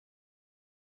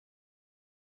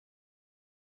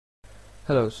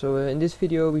Hello, so in this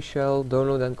video we shall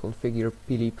download and configure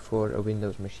Pi-Lib for a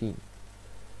Windows machine.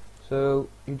 So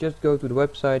you just go to the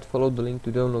website, follow the link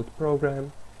to download the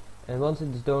program, and once it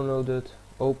is downloaded,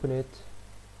 open it.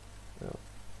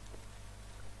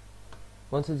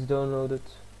 Once it's downloaded,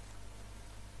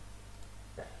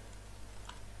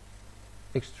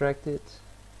 extract it,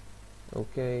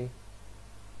 okay,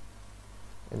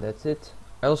 and that's it.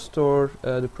 I'll store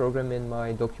the program in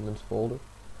my documents folder.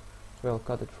 So I'll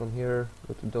cut it from here,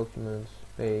 go to documents,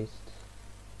 paste,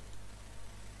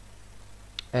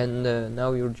 and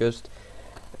now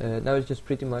it's just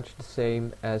pretty much the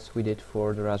same as we did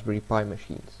for the Raspberry Pi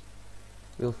machines.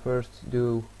 We'll first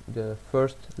do the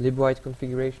first libwide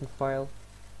configuration file,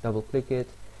 double click it,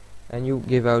 and you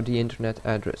give out the internet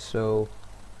address. So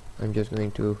I'm just going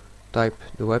to type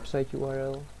the website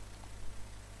URL.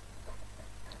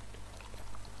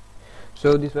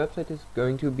 So this website is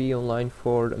going to be online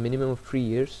for a minimum of 3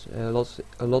 years. A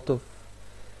lot of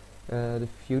the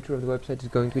future of the website is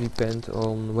going to depend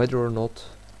on whether or not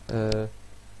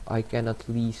I can at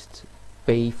least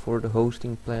pay for the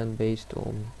hosting plan based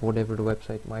on whatever the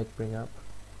website might bring up.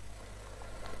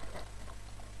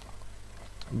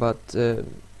 But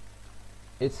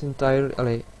it's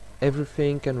entirely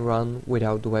everything can run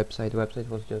without the website. The website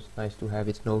was just nice to have.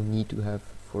 It's no need to have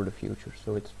for the future,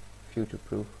 so it's future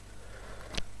proof.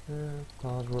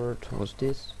 Password was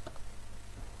this.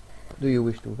 Do you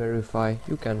wish to verify?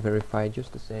 You can verify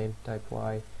just the same. Type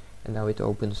Y, and now it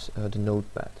opens the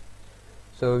notepad.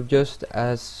 So just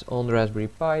as on the Raspberry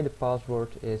Pi, the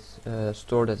password is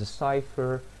stored as a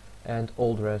cipher, and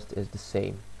all the rest is the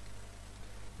same.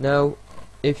 Now,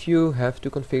 if you have to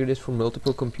configure this for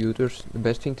multiple computers, the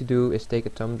best thing to do is take a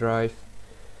thumb drive.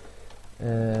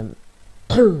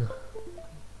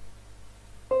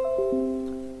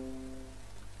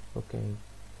 Okay,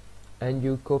 and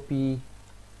you copy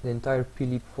the entire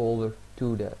Pi-Lib folder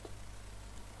to that.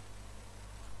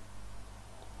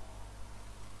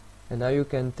 And now you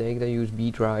can take the USB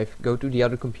drive, go to the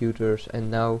other computers, and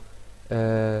now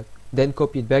then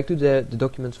copy it back to the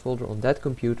documents folder on that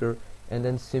computer, and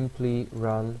then simply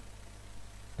run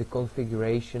the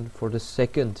configuration for the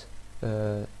second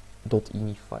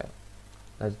 .ini file.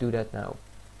 Let's do that now.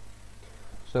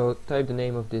 So type the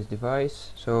name of this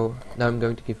device. So now I'm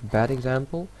going to give a bad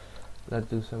example. Let's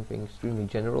do something extremely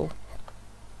general.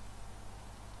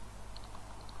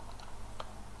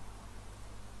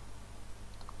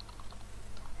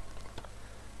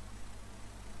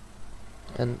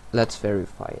 And let's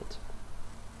verify it.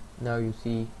 Now you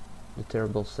see the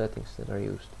terrible settings that are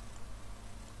used.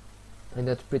 And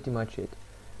that's pretty much it.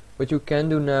 What you can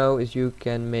do now is you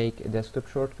can make a desktop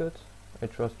shortcut. I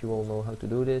trust you all know how to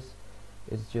do this.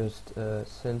 It's just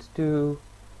send to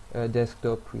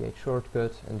desktop, create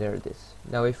shortcut, and there it is.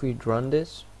 Now if we run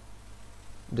this,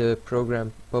 the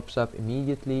program pops up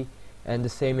immediately, and the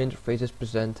same interface is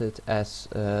presented as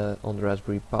on the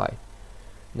Raspberry Pi.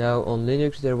 Now on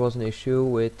Linux there was an issue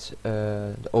with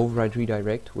the override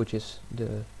redirect, which is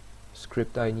the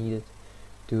script I needed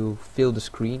to fill the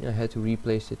screen. I had to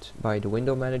replace it by the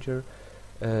window manager.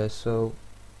 So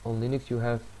on Linux you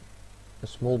have a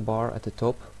small bar at the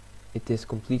top. It is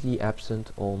completely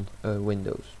absent on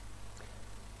Windows.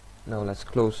 Now let's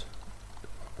close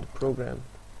the program.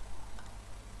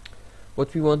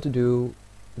 What we want to do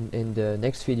in the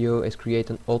next video is create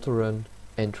an auto-run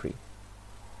entry.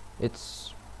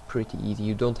 It's pretty easy.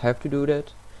 You don't have to do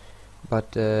that,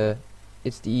 but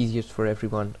it's the easiest for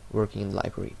everyone working in the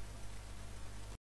library.